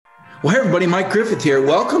Well, hey everybody, Mike Griffith here.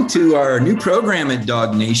 Welcome to our new program at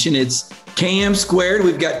Dog Nation. It's KM Squared.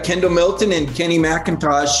 We've got Kendall Milton and Kenny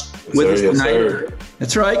McIntosh with us tonight. Sir.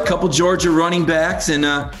 That's right, couple Georgia running backs, and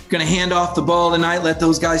going to hand off the ball tonight, let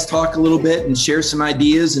those guys talk a little bit and share some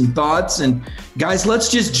ideas and thoughts. And guys, let's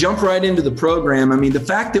just jump right into the program. I mean, the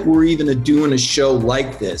fact that we're even doing a show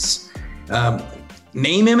like this,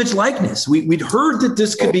 name, image, likeness. We'd heard that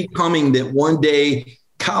this could be coming, that one day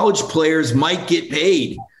college players might get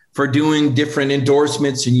paid for doing different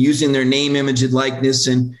endorsements and using their name, image, and likeness.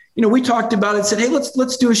 And, you know, we talked about it, said, hey,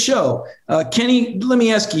 let's do a show. Kenny, let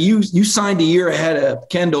me ask you, you signed a year ahead of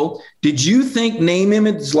Kendall. Did you think name,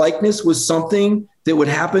 image, likeness was something that would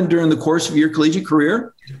happen during the course of your collegiate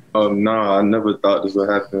career? No, I never thought this would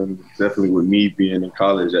happen, definitely with me being in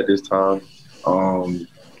college at this time.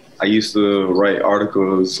 I used to write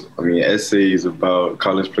articles, essays about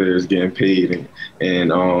college players getting paid.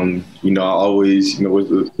 And I always,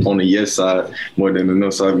 was on the yes side more than the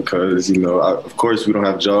no side because, of course, we don't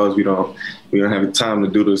have jobs. We don't have time to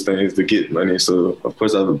do those things to get money. So, of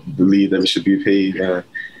course, I believe that we should be paid. And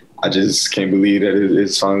I just can't believe that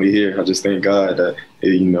it's finally here. I just thank God that,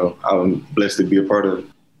 I'm blessed to be a part of it.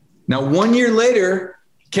 Now, 1 year later,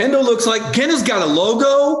 Kendall's got a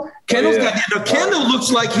logo. Kendall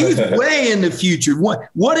looks like he's way in the future.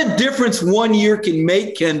 What a difference 1 year can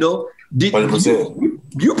make, Kendall. 100%.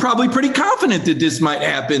 You're probably pretty confident that this might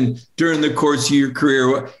happen during the course of your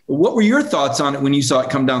career. What were your thoughts on it when you saw it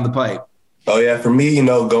come down the pipe? Oh, yeah. For me,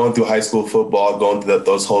 going through high school football, going through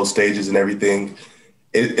those whole stages and everything,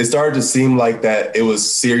 it started to seem like that it was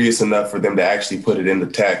serious enough for them to actually put it into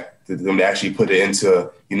tech, for them to actually put it into,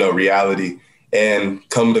 reality. And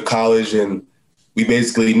come to college, and we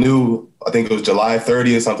basically knew, I think it was July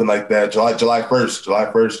 30th or something like that, July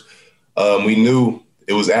 1st. We knew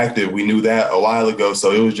it was active. We knew that a while ago.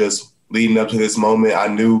 So it was just leading up to this moment. I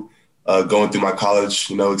knew going through my college,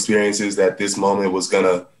 experiences that this moment was going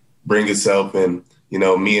to bring itself. And,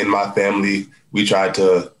 me and my family, we tried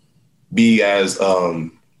to be as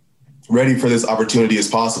ready for this opportunity as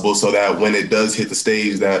possible so that when it does hit the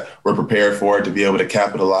stage that we're prepared for it to be able to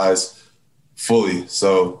capitalize fully.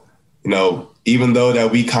 So, even though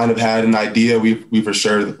that we kind of had an idea, we for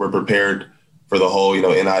sure we're prepared for the whole,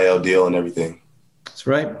 NIL deal and everything. That's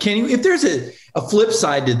right. Kenny, if there's a flip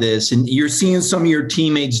side to this and you're seeing some of your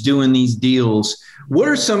teammates doing these deals, what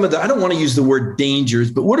are some of I don't want to use the word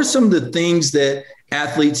dangers, but what are some of the things that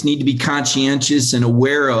athletes need to be conscientious and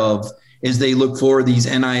aware of as they look for these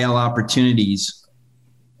NIL opportunities?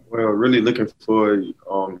 Well, really looking for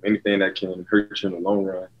anything that can hurt you in the long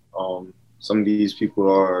run. Some of these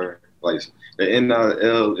people are like, the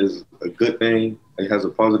NIL is a good thing. It has a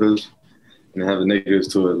positives and it has a negatives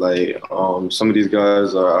to it. Like some of these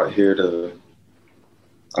guys are out here to,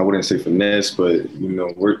 I wouldn't say finesse, but,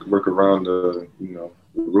 work around the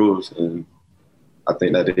rules. And I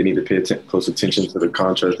think that they need to pay close attention to the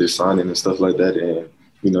contracts they're signing and stuff like that. And,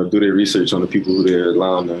 do their research on the people who they're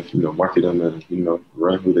allowing to, market them and,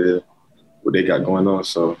 run what they got going on.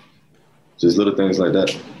 So just little things like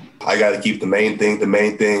that. I got to keep the main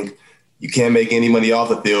thing. You can't make any money off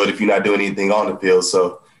the field if you're not doing anything on the field.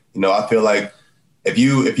 So, I feel like if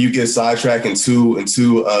you get sidetracked and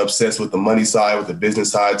too obsessed with the money side, with the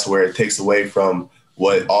business side, to where it takes away from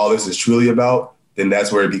what all this is truly about, then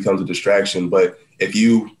that's where it becomes a distraction. But if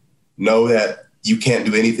you know that you can't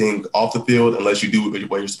do anything off the field unless you do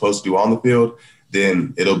what you're supposed to do on the field,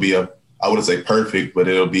 then it'll be I wouldn't say perfect, but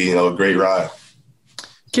it'll be, a great ride.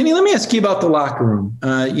 Kenny, let me ask you about the locker room.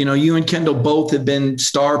 You and Kendall both have been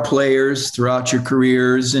star players throughout your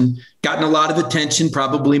careers and gotten a lot of attention,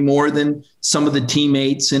 probably more than some of the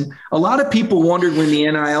teammates. And a lot of people wondered when the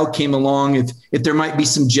NIL came along if there might be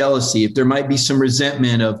some jealousy, if there might be some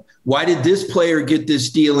resentment of why did this player get this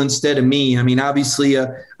deal instead of me? I mean, obviously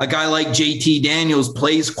a guy like JT Daniels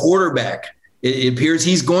plays quarterback. It appears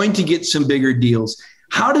he's going to get some bigger deals.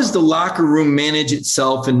 How does the locker room manage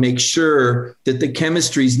itself and make sure that the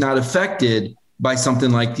chemistry is not affected by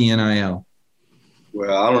something like the NIL?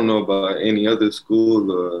 Well, I don't know about any other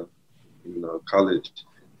school or, college,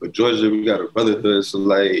 but Georgia, we got a brotherhood. So,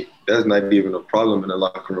 that's not even a problem in the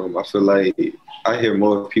locker room. I feel like I hear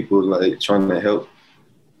more people, trying to help,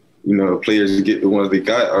 players get the ones they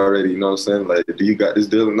got already, you know what I'm saying? Like, do you got this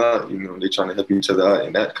deal or not? They're trying to help each other out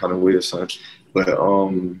in that kind of way or something. But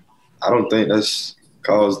I don't think that's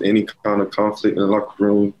caused any kind of conflict in the locker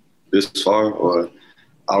room this far, or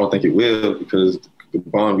I don't think it will, because the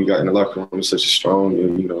bond we got in the locker room is such a strong,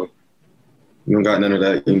 and we don't got none of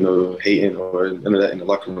that, hating or none of that in the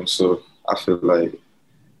locker room. So I feel like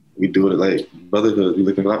we do it like brotherhood. We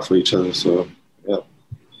looking out for each other. So yeah.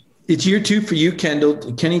 It's year 2 for you,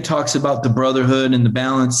 Kendall. Kenny talks about the brotherhood and the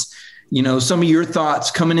balance. Some of your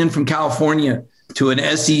thoughts coming in from California to an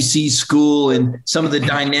SEC school and some of the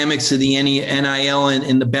dynamics of the NIL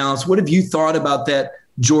and the balance. What have you thought about that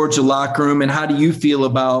Georgia locker room, and how do you feel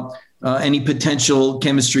about any potential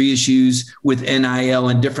chemistry issues with NIL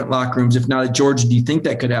in different locker rooms? If not at Georgia, do you think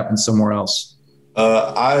that could happen somewhere else?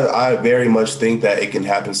 I very much think that it can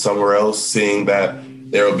happen somewhere else, seeing that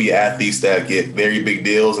there will be athletes that get very big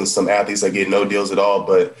deals and some athletes that get no deals at all.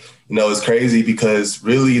 But, it's crazy because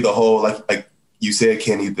really the whole, like you said,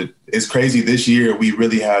 Kenny, it's crazy this year. We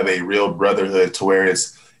really have a real brotherhood to where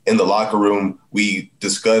it's in the locker room. We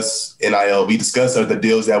discuss NIL. We discuss the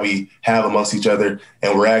deals that we have amongst each other.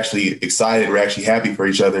 And we're actually excited. We're actually happy for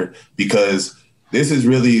each other because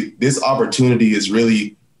this opportunity is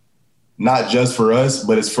really not just for us,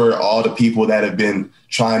 but it's for all the people that have been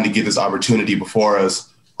trying to get this opportunity before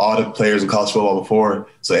us, all the players in college football before.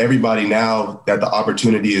 So everybody, now that the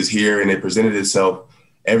opportunity is here and it presented itself,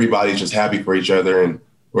 everybody's just happy for each other. And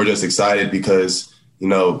we're just excited because,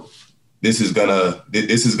 this is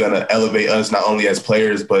gonna elevate us not only as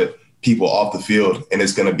players, but people off the field. And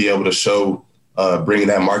it's gonna be able to show, bringing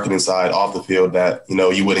that marketing side off the field that,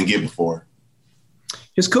 you wouldn't get before.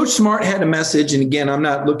 His Coach Smart had a message, and again, I'm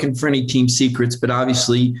not looking for any team secrets, but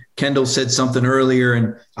obviously Kendall said something earlier,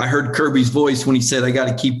 and I heard Kirby's voice when he said, I got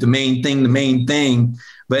to keep the main thing.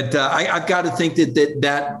 But I've got to think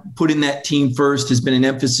that putting that team first has been an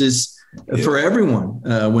emphasis for everyone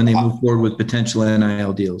when they move forward with potential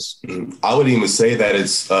NIL deals. I would even say that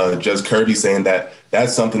it's just Kirby saying that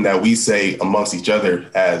that's something that we say amongst each other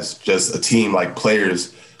as just a team, like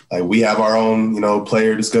players. Like we have our own,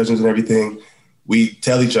 player discussions and everything. We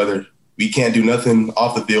tell each other we can't do nothing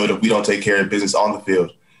off the field if we don't take care of business on the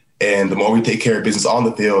field. And the more we take care of business on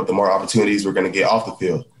the field, the more opportunities we're going to get off the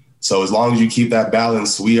field. So as long as you keep that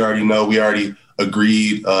balance, we already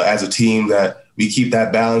agreed as a team that we keep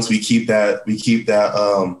that balance. We keep that,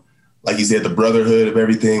 like you said, the brotherhood of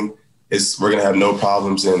everything. We're going to have no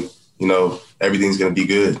problems and, everything's going to be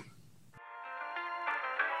good.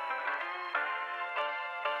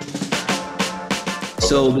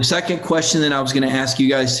 So the second question that I was going to ask you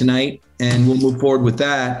guys tonight, and we'll move forward with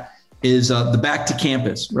that, is the back to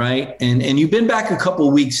campus, right? And you've been back a couple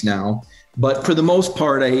of weeks now, but for the most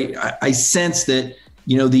part, I sense that,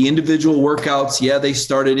 the individual workouts, they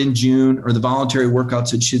started in June, or the voluntary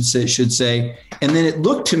workouts, it should say. And then it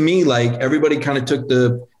looked to me like everybody kind of took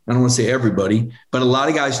I don't want to say everybody, but a lot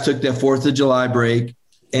of guys took that 4th of July break.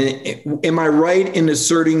 And am I right in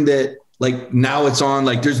asserting that, like, now it's on,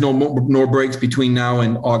 like there's no more breaks between now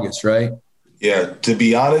and August, right? Yeah, to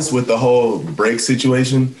be honest, with the whole break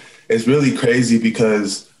situation, it's really crazy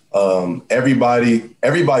because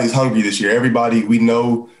everybody's hungry this year. Everybody, we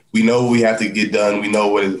know we have to get done. We know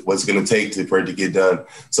what's going to take for it to get done.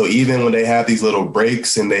 So even when they have these little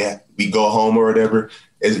breaks and we go home or whatever,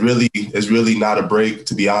 it's really not a break,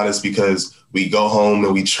 to be honest, because we go home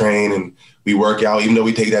and we train and we work out. Even though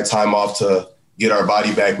we take that time off to get our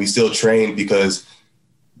body back, we still train because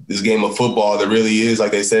this game of football, there really is,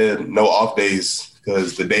 like they said, no off days,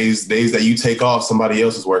 because the days that you take off, somebody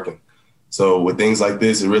else is working. So with things like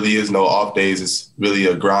this, it really is no off days. It's really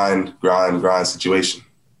a grind situation.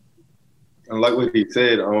 And like what he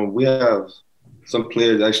said, we have some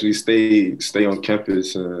players actually stay on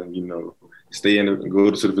campus and, stay in and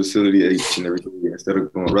go to the facility each and every day instead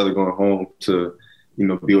of rather going home to,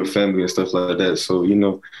 be with family and stuff like that. So,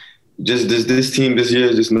 just this team this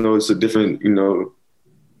year, just it's a different,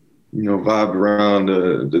 vibe around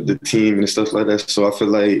the team and stuff like that. So I feel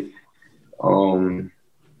like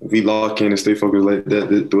if we lock in and stay focused like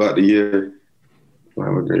that throughout the year, we'll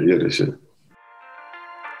have a great year this year.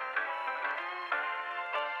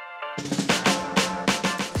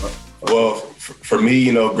 Well, for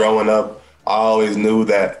me, growing up, I always knew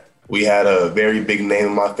that we had a very big name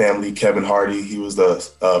in my family, Kevin Hardy. He was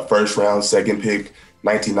the first round, second pick,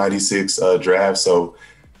 1996 draft. So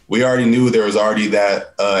we already knew there was already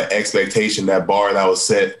that expectation, that bar that was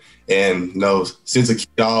set. And, since a kid,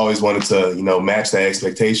 I always wanted to, match that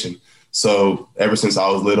expectation. So ever since I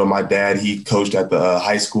was little, my dad, he coached at the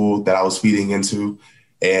high school that I was feeding into.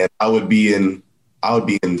 And I would be in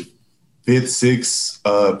fifth, sixth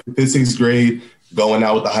grade, going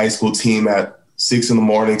out with the high school team at 6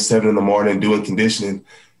 a.m, 7 a.m, doing conditioning,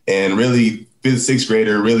 and really fifth, sixth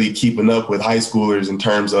grader really keeping up with high schoolers in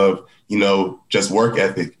terms of, just work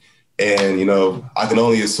ethic. And, I can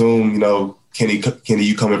only assume, Kenny,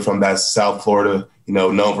 you coming from that South Florida,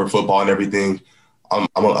 known for football and everything,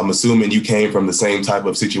 I'm assuming you came from the same type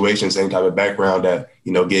of situation, same type of background that,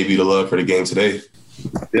 gave you the love for the game today.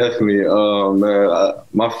 Definitely, man.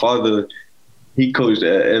 My father, he coached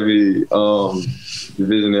at every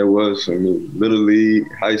division there was. I mean, little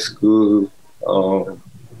league, high school.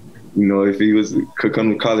 If he could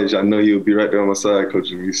come to college, I know he would be right there on my side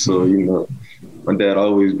coaching me. So, my dad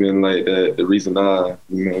always been like that. The reason I,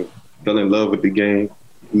 fell in love with the game.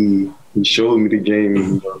 He showed me the game,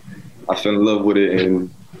 and I fell in love with it. And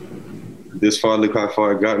this far, look how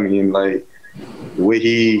far it got me. And like the way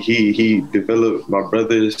he developed my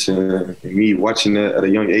brothers and me watching that at a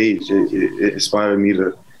young age, it inspired me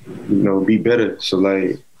to, be better. So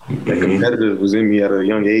like that competitive was in me at a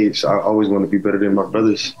young age. I always want to be better than my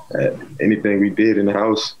brothers at anything we did in the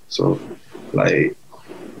house. So like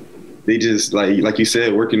they just like you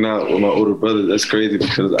said, working out with my older brothers, that's crazy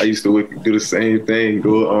because I used to do the same thing,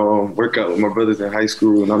 go work out with my brothers in high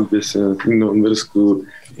school, and I'm just in middle school.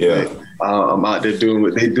 Yeah, like, I'm out there doing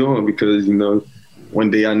what they doing because one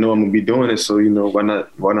day I know I'm gonna be doing it. So why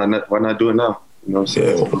not do it now? Yeah.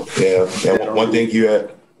 One thing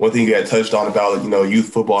you had touched on about youth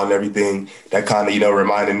football and everything that kind of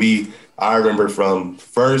reminded me. I remember from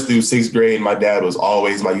 1st through 6th grade, my dad was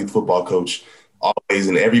always my youth football coach. Always,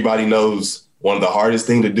 and everybody knows one of the hardest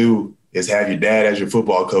thing to do is have your dad as your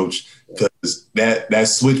football coach, because that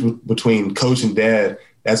switch between coach and dad,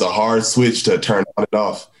 that's a hard switch to turn on and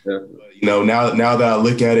off. Yeah. Now that I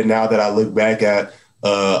look at it, now that I look back at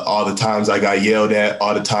all the times I got yelled at,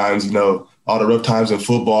 all the times, all the rough times in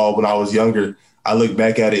football when I was younger, I look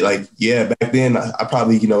back at it like, yeah, back then I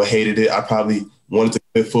probably, hated it. I probably wanted to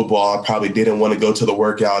quit football. I probably didn't want to go to the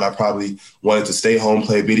workout. I probably wanted to stay home,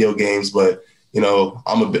 play video games, but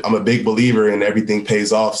I'm a big believer in everything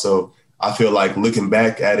pays off. So I feel like looking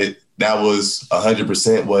back at it, that was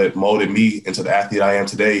 100% what molded me into the athlete I am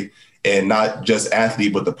today. And not just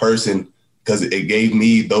athlete, but the person, because it gave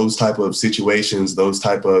me those type of situations, those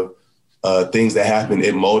type of things that happened.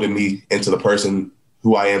 It molded me into the person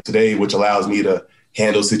who I am today, which allows me to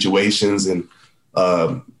handle situations and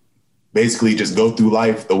basically just go through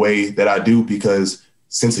life the way that I do, because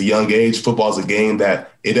since a young age, football is a game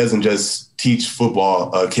that it doesn't just teach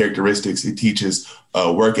football characteristics. It teaches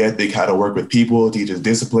work ethic, how to work with people. It teaches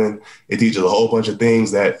discipline. It teaches a whole bunch of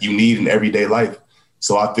things that you need in everyday life.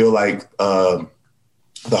 So I feel like the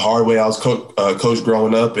hard way I was coached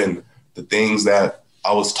growing up and the things that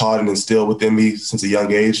I was taught and instilled within me since a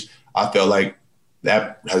young age, I felt like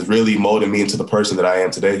that has really molded me into the person that I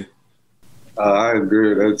am today. I agree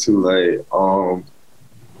with that too. Like,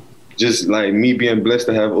 just like me being blessed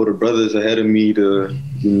to have older brothers ahead of me to,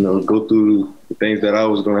 go through the things that I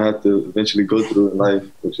was going to have to eventually go through in life,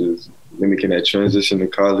 which is making that transition to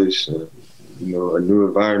college, a new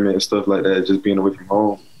environment and stuff like that, just being away from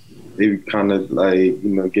home. They kind of like,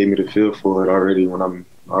 gave me the feel for it already when I'm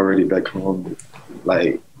already back home,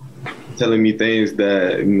 like telling me things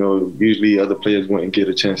that, usually other players wouldn't get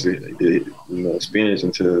a chance to, experience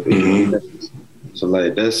until they So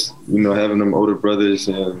like that's, having them older brothers,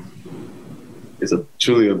 and it's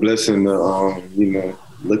truly a blessing to,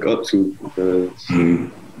 look up to, because,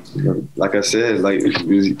 like I said, like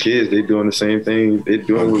these kids, they doing the same thing. They're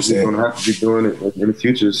doing what we're going to have to be doing it in the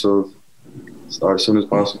future. So start as soon as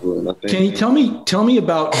possible. And I think, can you tell me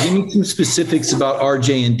give me some specifics about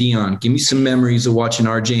RJ and Dion. Give me some memories of watching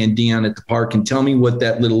RJ and Dion at the park, and tell me what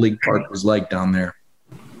that Little League park was like down there.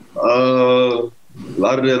 A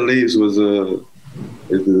lot of that leagues is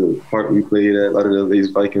the park we played at. A lot of the leagues,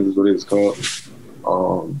 Vikings is what it's called.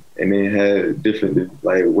 And they had different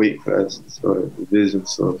like weight classes or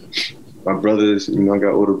divisions. So my brothers, I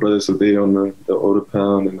got older brothers, so they on the older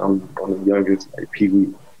pound, and I'm on the youngest, like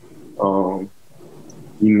Pee-wee.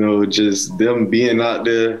 Just them being out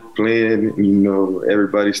there playing,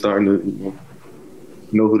 everybody starting to,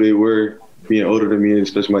 know who they were, being older than me,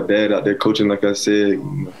 especially my dad out there coaching, like I said.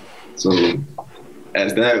 So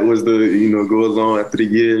as that was goes on after the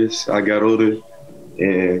years, I got older,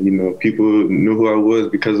 and, people knew who I was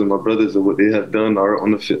because of my brothers and what they had done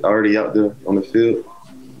already out there on the field.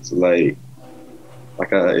 So like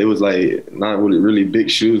it was like not really big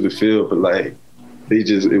shoes to fill, but like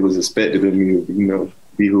it was expected of me to,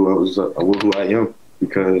 be who I was, who I am,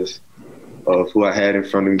 because of who I had in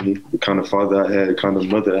front of me, the kind of father I had, the kind of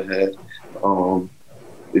mother I had.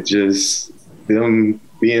 It just, them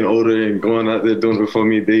being older and going out there doing it before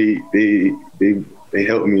me, they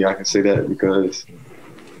helped me. I can say that, because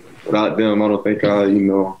without them, I don't think I,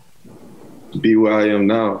 be where I am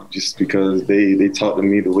now, just because they taught to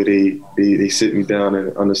me the way they sit me down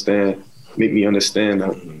and make me understand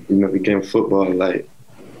that, the game of football. Like,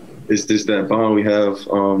 it's just that bond we have,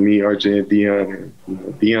 me, RJ, and Dion.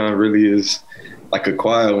 And, Dion really is like a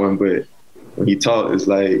quiet one, but when he talk, it's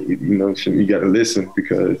like, you got to listen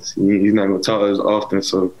because he's not going to talk as often.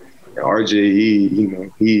 So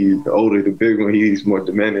RJ, he's the older, the bigger one, he's more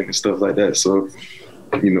demanding and stuff like that. So,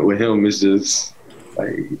 with him, it's just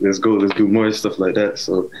like, let's go, let's do more stuff like that.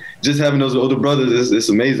 So just having those older brothers, it's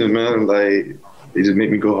amazing, man. Like, they just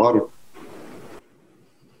make me go harder.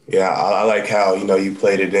 Yeah, I like how, you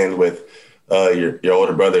played it in with your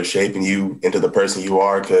older brother shaping you into the person you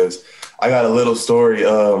are, because I got a little story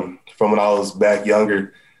from when I was back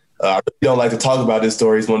younger. I really don't like to talk about this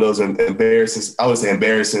story. It's one of those embarrassing, I would say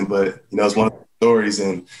embarrassing, but, it's one of the stories.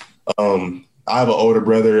 And I have an older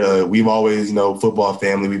brother. We've always, football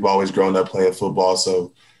family. We've always grown up playing football.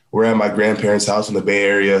 So we're at my grandparents' house in the Bay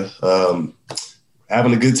Area,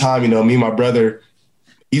 having a good time. Me and my brother,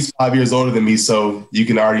 he's 5 years older than me. So you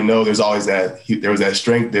can already know there was that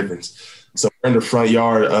strength difference. So we're in the front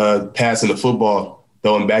yard passing the football,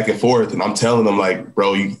 throwing back and forth. And I'm telling him, like,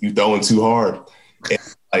 bro, you throwing too hard. And,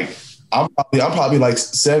 like, I'm probably like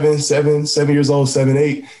 7 years old, 7,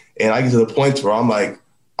 8. And I get to the point where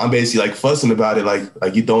I'm basically like fussing about it,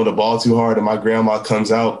 like you throwing the ball too hard. And my grandma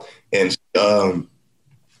comes out and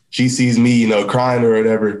she sees me, crying or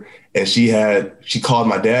whatever. And she called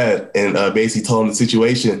my dad and basically told him the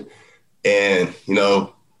situation. And,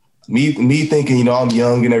 me thinking, I'm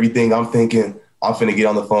young and everything, I'm thinking I'm finna get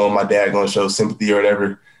on the phone, my dad gonna show sympathy or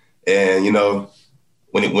whatever. And,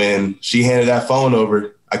 when she handed that phone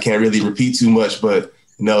over, I can't really repeat too much, but,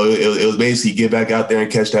 it was basically get back out there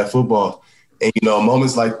and catch that football. And,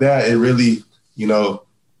 moments like that, it really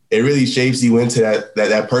shapes you into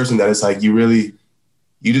that person that it's like,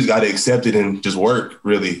 you just got to accept it and just work,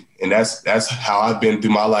 really. And that's how I've been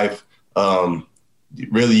through my life.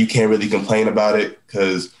 Really, you can't really complain about it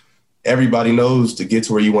because everybody knows to get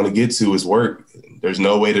to where you want to get to is work. There's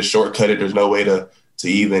no way to shortcut it. There's no way to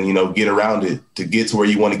even, get around it. To get to where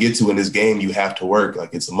you want to get to in this game, you have to work.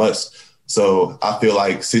 Like, it's a must. So I feel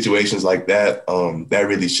like situations like that, that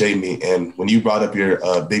really shaped me. And when you brought up your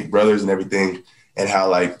big brothers and everything and how,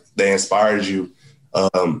 like, they inspired you,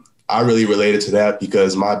 I really related to that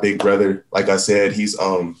because my big brother, like I said, he's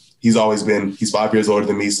 5 years older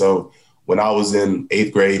than me. So when I was in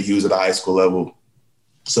 8th grade, he was at the high school level.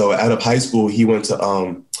 So out of high school, he went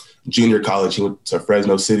to junior college. He went to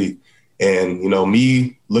Fresno City. And,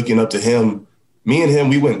 me looking up to him, me and him,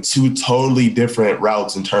 we went 2 totally different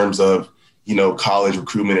routes in terms of, college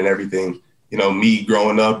recruitment and everything. Me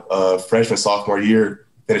growing up freshman, sophomore year,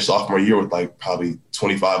 finished sophomore year with like probably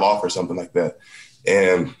 25 off or something like that.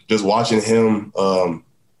 And just watching him,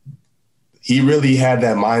 he really had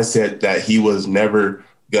that mindset that he was never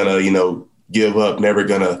gonna, give up, never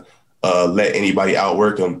gonna let anybody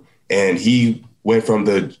outwork him. And he went from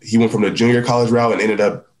the junior college route and ended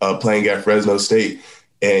up playing at Fresno State.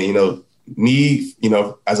 And, me,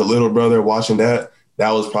 as a little brother watching that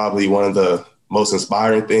was probably one of the most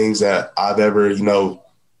inspiring things that I've ever,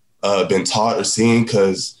 been taught or seen.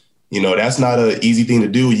 Cause, that's not an easy thing to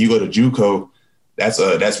do. You go to JUCO,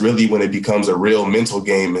 that's really when it becomes a real mental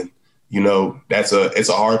game. And, it's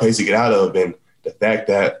a hard place to get out of. And the fact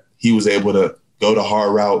that he was able to go the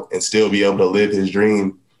hard route and still be able to live his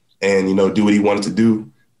dream and, do what he wanted to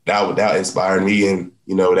do, that inspired me. And,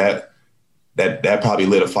 that probably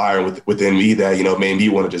lit a fire within me that, made me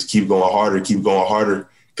want to just keep going harder.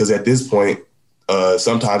 Because at this point,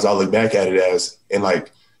 sometimes I look back at it and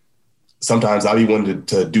like, sometimes I'll be wanting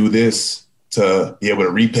to do this to be able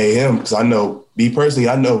to repay him. Because I know, me personally,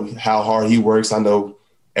 I know how hard he works. I know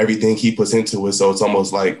everything he puts into it. So it's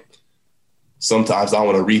almost like sometimes I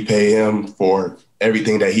want to repay him for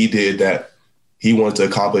everything that he did that he wanted to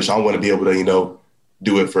accomplish. I want to be able to,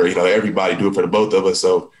 do it for, everybody, do it for the both of us.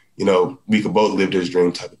 So, we could both live this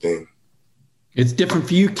dream type of thing. It's different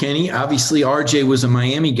for you, Kenny. Obviously, RJ was a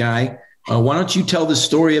Miami guy. Why don't you tell the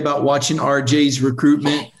story about watching RJ's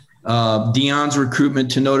recruitment, Deion's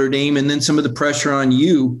recruitment to Notre Dame, and then some of the pressure on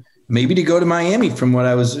you maybe to go to Miami. From what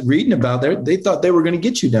I was reading about there, they thought they were going to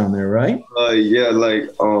get you down there, right? Yeah,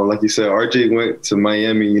 like you said, RJ went to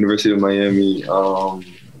Miami, University of Miami.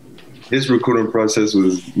 His recruiting process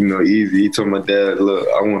was, easy. He told my dad, look,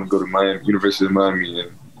 I want to go to Miami, University of Miami,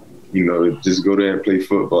 and, just go there and play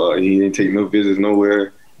football. He didn't take no visits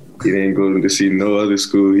nowhere. He didn't go to see no other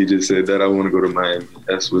school. He just said that I want to go to Miami.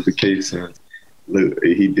 That's what the case. And look,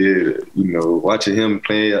 he did, watching him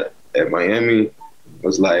play at Miami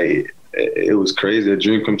was like, it was crazy, a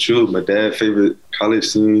dream come true. My dad's favorite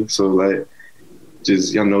college team. So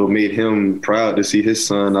just, made him proud to see his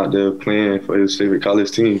son out there playing for his favorite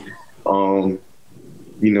college team.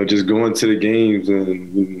 Just going to the games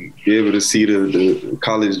and be able to see the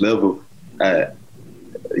college level at,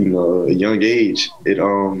 a young age, it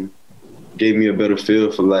gave me a better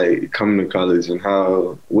feel for like coming to college and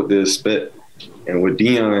what to expect. And with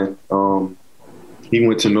Dion, he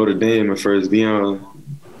went to Notre Dame at first. Dion,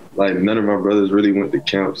 like none of my brothers really went to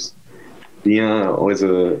camps. Dion was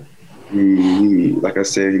he like I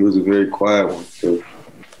said, he was a very quiet one. So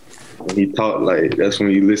when he taught, like that's when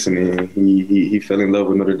you listen, and he fell in love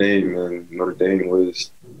with Notre Dame, and Notre Dame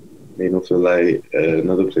made him feel like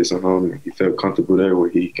another place at home. He felt comfortable there where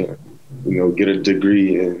he can, get a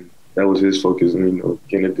degree, and that was his focus,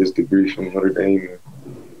 getting this degree from Notre Dame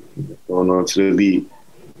and going on to the league.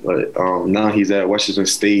 But now he's at Washington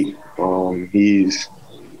State. He's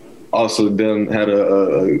also had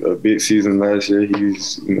a big season last year.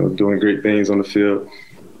 He's doing great things on the field,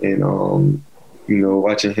 and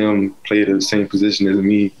watching him play the same position as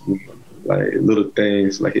me, like little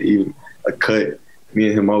things, like even a cut. Me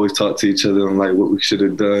and him always talk to each other on like what we should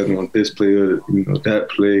have done on this play or that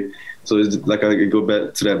play. So it's like I could go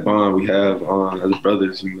back to that bond we have as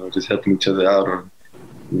brothers, just helping each other out on.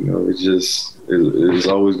 It's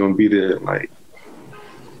always gonna be there. Like,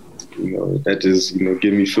 that just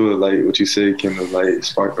give me feel like what you said can like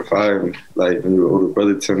spark the fire. Like when your older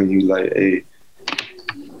brother telling you like, hey,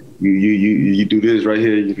 you do this right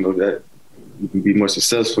here, that you can be more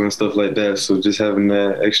successful and stuff like that. So just having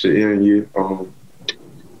that extra ear in you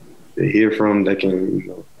to hear from that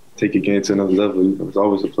can take your game to another level, it's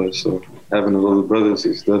always a plus. So having those older brothers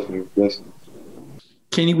is definitely a blessing.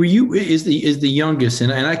 Kenny, is the youngest,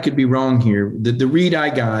 and I could be wrong here. The read I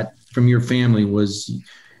got from your family was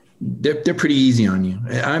they're pretty easy on you.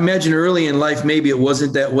 I imagine early in life maybe it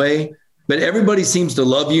wasn't that way, but everybody seems to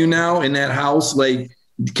love you now in that house. Like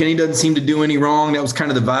Kenny doesn't seem to do any wrong. That was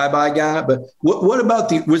kind of the vibe I got. But what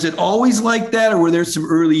about was it always like that, or were there some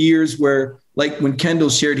early years where, like when Kendall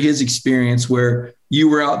shared his experience, where you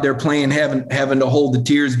were out there playing, having to hold the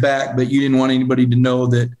tears back, but you didn't want anybody to know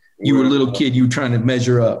that you were a little kid, you were trying to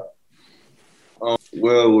measure up?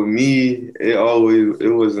 Well, with me, it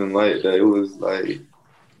wasn't like that. It was like,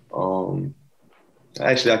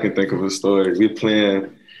 actually, I can think of a story. We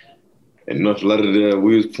playing in North Lauderdale.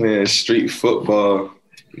 We was playing street football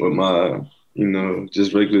with my,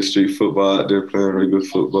 just regular street football out there, playing regular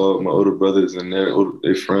football with my older brothers and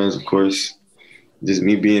their friends, of course. Just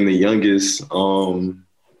me being the youngest.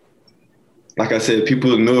 Like I said,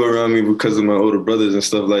 people knew around me because of my older brothers and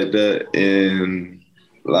stuff like that. And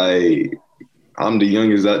like, I'm the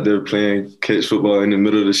youngest out there playing catch football in the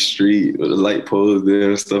middle of the street with the light poles there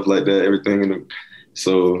and stuff like that, everything.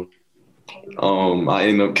 So I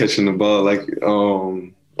end up catching the ball like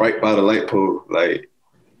right by the light pole. Like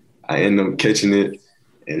I end up catching it.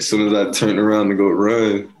 And as soon as I turned around to go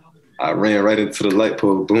run, I ran right into the light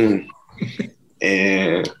pole, boom.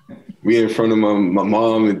 And we in front of my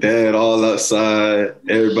mom and dad all outside,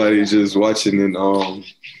 everybody just watching, and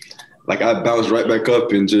like I bounced right back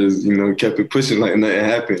up and just, kept it pushing like nothing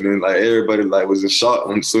happened. And like everybody like was in shock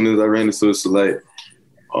as soon as I ran into it. So like,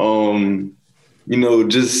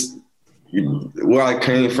 just where I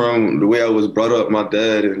came from, the way I was brought up, my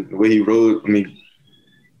dad and the way he raised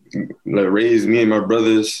me and my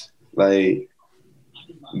brothers, like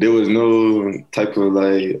there was no type of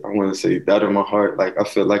like, I want to say doubt in my heart. Like I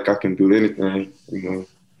felt like I can do anything,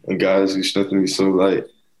 and guys who strengthened me. So like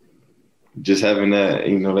just having that,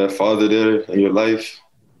 that father there in your life,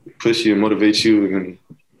 push you and motivate you, and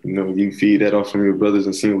you feed that off from your brothers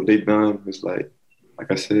and seeing what they've done. It's like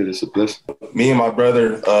I said, it's a blessing. Me and my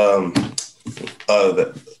brother,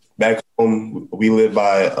 back home, we lived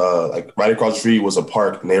by like right across the street was a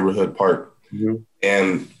park, neighborhood park. Mm-hmm.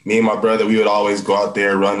 And me and my brother, we would always go out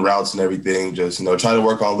there, run routes and everything, just, try to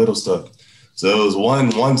work on little stuff. So it was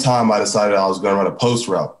one time I decided I was going to run a post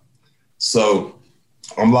route. So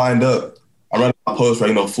I'm lined up. I run my post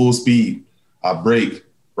route, full speed. I break.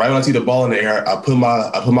 Right when I see the ball in the air, I put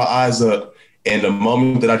my eyes up, and the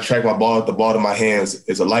moment that I track the ball to my hands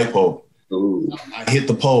is a light pole. Ooh. I hit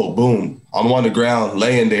the pole, boom. I'm on the ground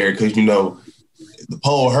laying there because, the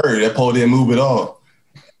pole hurt. That pole didn't move at all.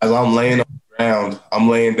 As I'm laying on the ground, I'm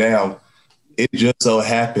laying down. It just so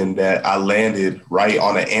happened that I landed right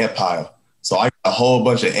on an ant pile. So I got a whole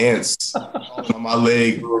bunch of ants on my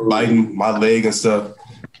leg, biting my leg and stuff.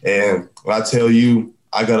 And when I tell you,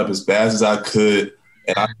 I got up as fast as I could,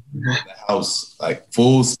 and I in the house, like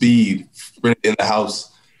full speed, sprinted in the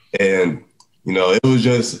house. And, it was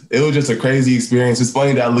just a crazy experience. It's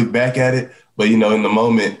funny that I look back at it, but, in the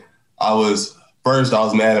moment, I was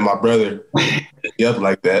mad at my brother up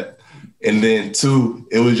like that. And then two,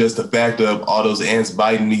 it was just the fact of all those ants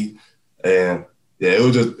biting me. And yeah,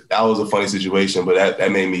 that was a funny situation, but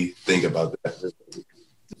that made me think about that.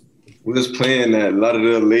 We was playing at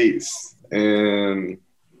Lauderdale Lakes, and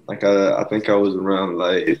Like I think I was around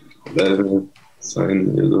like 11,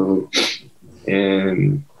 7 years old,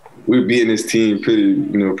 and we were beating this team pretty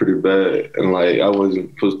bad, and like I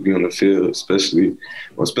wasn't supposed to be on the field, especially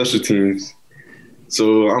on special teams.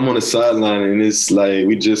 So I'm on the sideline, and it's like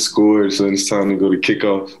we just scored, so it's time to go to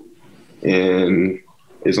kickoff, and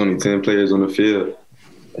it's only 10 players on the field.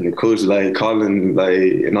 And the coach like calling, like,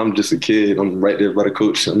 and I'm just a kid. I'm right there by the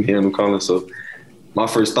coach. I'm hearing him calling. So my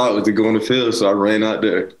first thought was to go on the field. So I ran out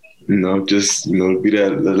there, just be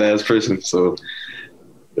the last person. So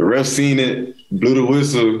the ref seen it, blew the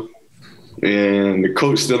whistle, and the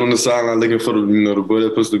coach still on the sideline looking for the boy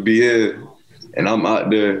that's supposed to be in, and I'm out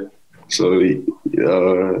there. So the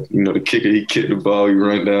kicker, he kicked the ball, he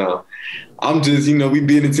ran down. I'm just, we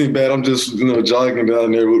being the team bad. I'm just, jogging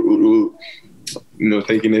down there.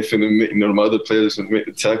 Thinking they finna make, my other players finna make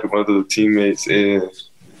the tackle, my other teammates, and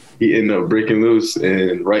he ended up breaking loose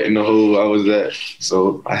and right in the hole I was at.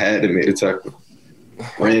 So I had to make the tackle.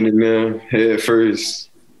 Ran in there, head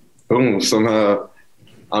first. Boom, somehow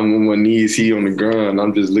I'm on my knees, he on the ground.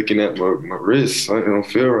 I'm just looking at my wrist. I don't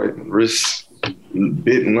feel right. My wrist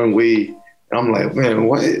bit one way. And I'm like, man,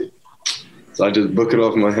 what? So I just book it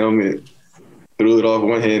off my helmet, threw it off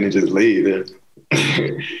one hand and just laid there.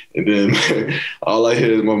 And then all I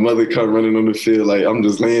hear is my mother come running on the field. Like I'm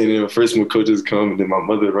just laying there. First my coaches come, and then my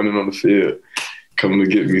mother running on the field, coming to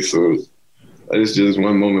get me. So it's just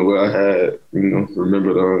one moment where I had,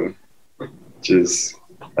 remembered on just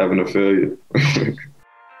having a failure.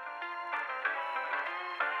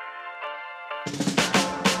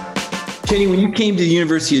 Kenny, when you came to the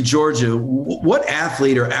University of Georgia, what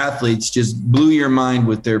athlete or athletes just blew your mind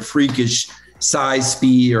with their freakish size,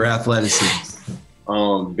 speed, or athleticism?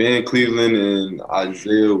 Ben Cleveland and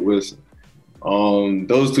Isaiah Wilson.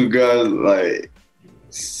 Those two guys, like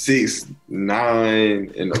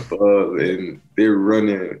 6'9" and above, and they're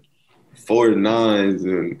running 4.9s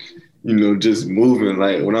and, just moving.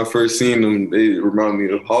 Like when I first seen them, they remind me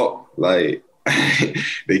of Hawk. Like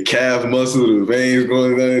the calf muscle, the veins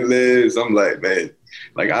going down their legs. I'm like, man,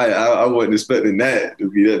 like I wasn't expecting that to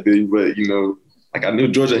be that big, but like I knew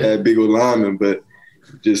Georgia had big old linemen, but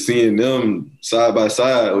just seeing them side by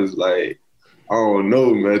side was like, I don't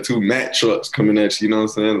know, man, two Mack trucks coming at you, you know what I'm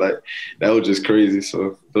saying? Like, that was just crazy.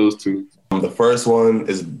 So those two. The first one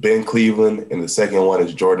is Ben Cleveland, and the second one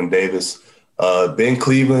is Jordan Davis. Ben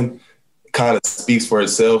Cleveland kind of speaks for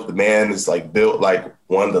itself. The man is like built like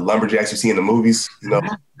one of the lumberjacks you see in the movies,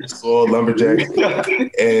 soil lumberjacks.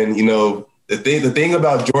 And, the thing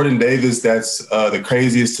about Jordan Davis that's the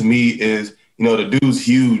craziest to me is, the dude's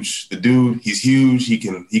huge. He's huge. He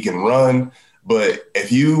can run. But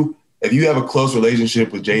if you have a close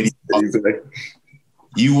relationship with JD,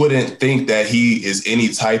 you wouldn't think that he is any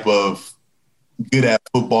type of good at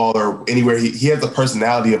football or anywhere. He has the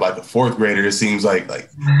personality of like a fourth grader. It seems like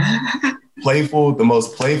playful, the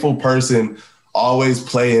most playful person, always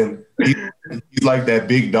playing. He's like that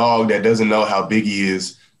big dog that doesn't know how big he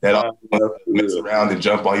is, that always mess around and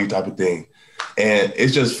jump on you type of thing. And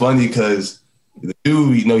it's just funny because the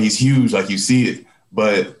dude, he's huge, like you see it,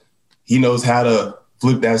 but he knows how to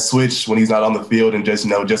flip that switch when he's not on the field and just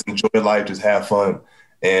enjoy life, just have fun.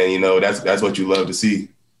 And, that's what you love to see.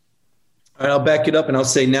 All right, I'll back it up and I'll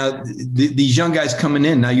say now these young guys coming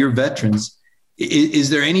in, now you're veterans. Is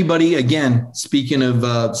there anybody, again, speaking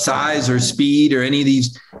of size or speed or any of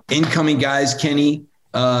these incoming guys, Kenny,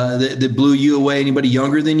 that blew you away? Anybody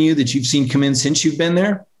younger than you that you've seen come in since you've been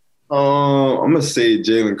there? I'm gonna say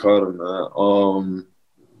Jalen Carter, man.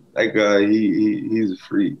 That guy, he's a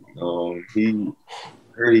freak. He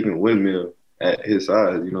heard he can windmill at his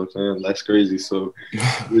size. You know what I'm saying? That's crazy. So,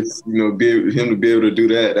 it's, him to be able to do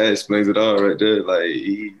that explains it all right there.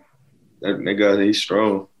 Like that guy, he's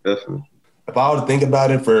strong, definitely. If I were to think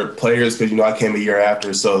about it for players, because I came a year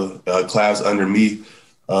after, so class under me,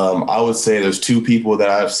 I would say there's two people that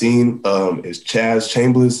I've seen. Is Chaz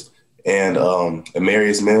Chambliss and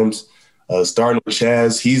Amarius Mims. Starting with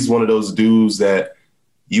Chaz, he's one of those dudes that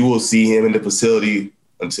you will see him in the facility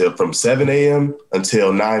from 7 a.m.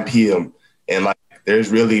 until 9 p.m. And there's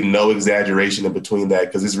really no exaggeration in between that,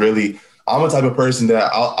 because it's really, I'm a type of person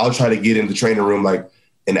that I'll try to get in the training room like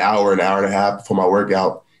an hour and a half before my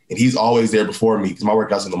workout. And he's always there before me because my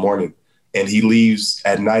workout's in the morning. And he leaves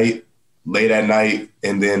at night, late at night.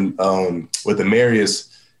 And then with Amarius,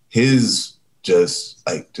 his just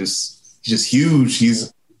huge.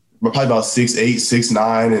 He's probably about 6'8",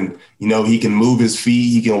 6'9", and, he can move his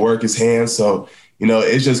feet, he can work his hands. So,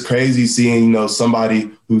 it's just crazy seeing,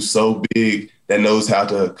 somebody who's so big that knows how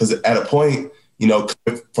to, because at a point,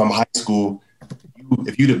 from high school,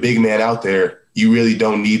 if you're the big man out there, you really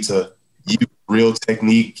don't need to use real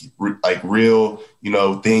technique, like real,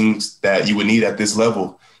 things that you would need at this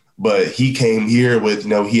level. But he came here with,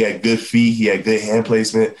 he had good feet, he had good hand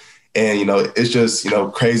placement. And, it's just,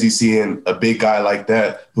 crazy seeing a big guy like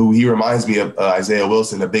that, who he reminds me of Isaiah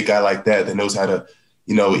Wilson, a big guy like that knows how to,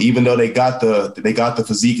 even though they got the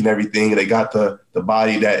physique and everything, they got the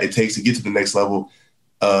body that it takes to get to the next level.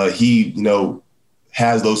 He,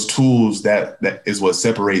 has those tools that is what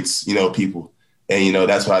separates, people. And,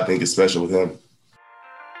 that's what I think is special with him.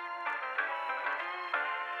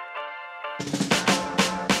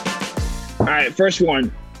 All right, first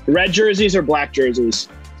one, red jerseys or black jerseys?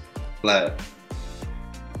 Black.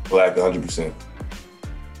 Black, 100%.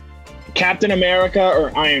 Captain America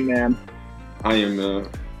or Iron Man? Iron Man.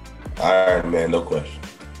 Iron Man, no question.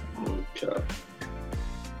 Okay.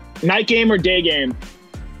 Night game or day game?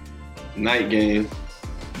 Night game.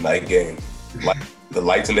 Night game. Like the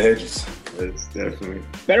lights and the hedges. That's definitely.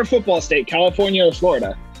 Better football state, California or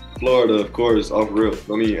Florida? Florida, of course, off rip.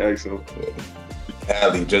 Don't even ask him.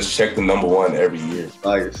 Cali, just check the number one every year.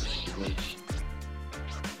 Tigers.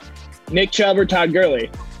 Nick Chubb or Todd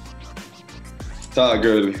Gurley? Todd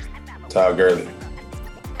Gurley. Todd Gurley.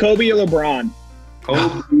 Kobe or LeBron?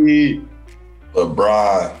 Kobe.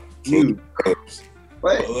 LeBron. King James.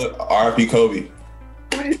 What? RP Kobe.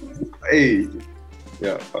 Hey.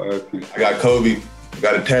 Yeah, RP. I got Kobe. You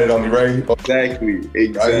got it tatted on me right here. Exactly.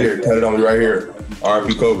 Right here. Tatted on me right here.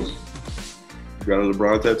 RP Kobe. You got a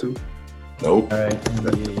LeBron tattoo? Nope. All right.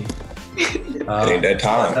 It ain't that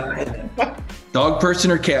time. Dog person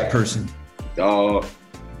or cat person? Dog.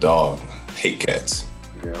 Dog. Hate cats.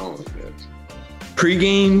 Yeah, I don't like that.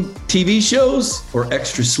 Pre-game TV shows or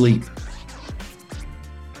extra sleep?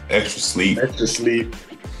 Extra sleep. Extra sleep.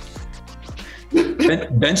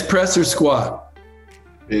 Bench press or squat?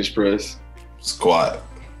 Bench press. Squat.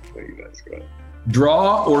 Look at that squat.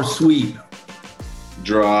 Draw or sweep?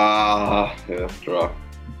 Draw. Yeah, draw.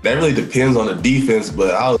 That really depends on the defense,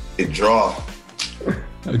 but I'll say draw.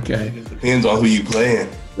 Okay. It depends on who you playing.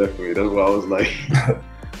 Definitely. That's what I was like.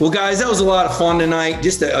 Well, guys, that was a lot of fun tonight.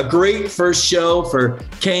 Just a great first show for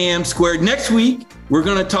KM Squared. Next week, we're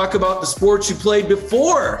going to talk about the sports you played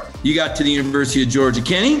before you got to the University of Georgia.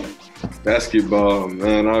 Kenny? Basketball,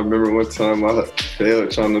 man. I remember one time I failed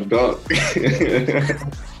trying to dunk.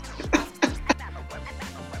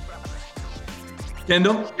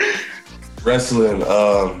 Kendall? Wrestling,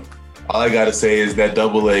 all I got to say is that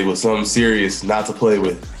double A was something serious not to play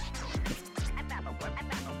with.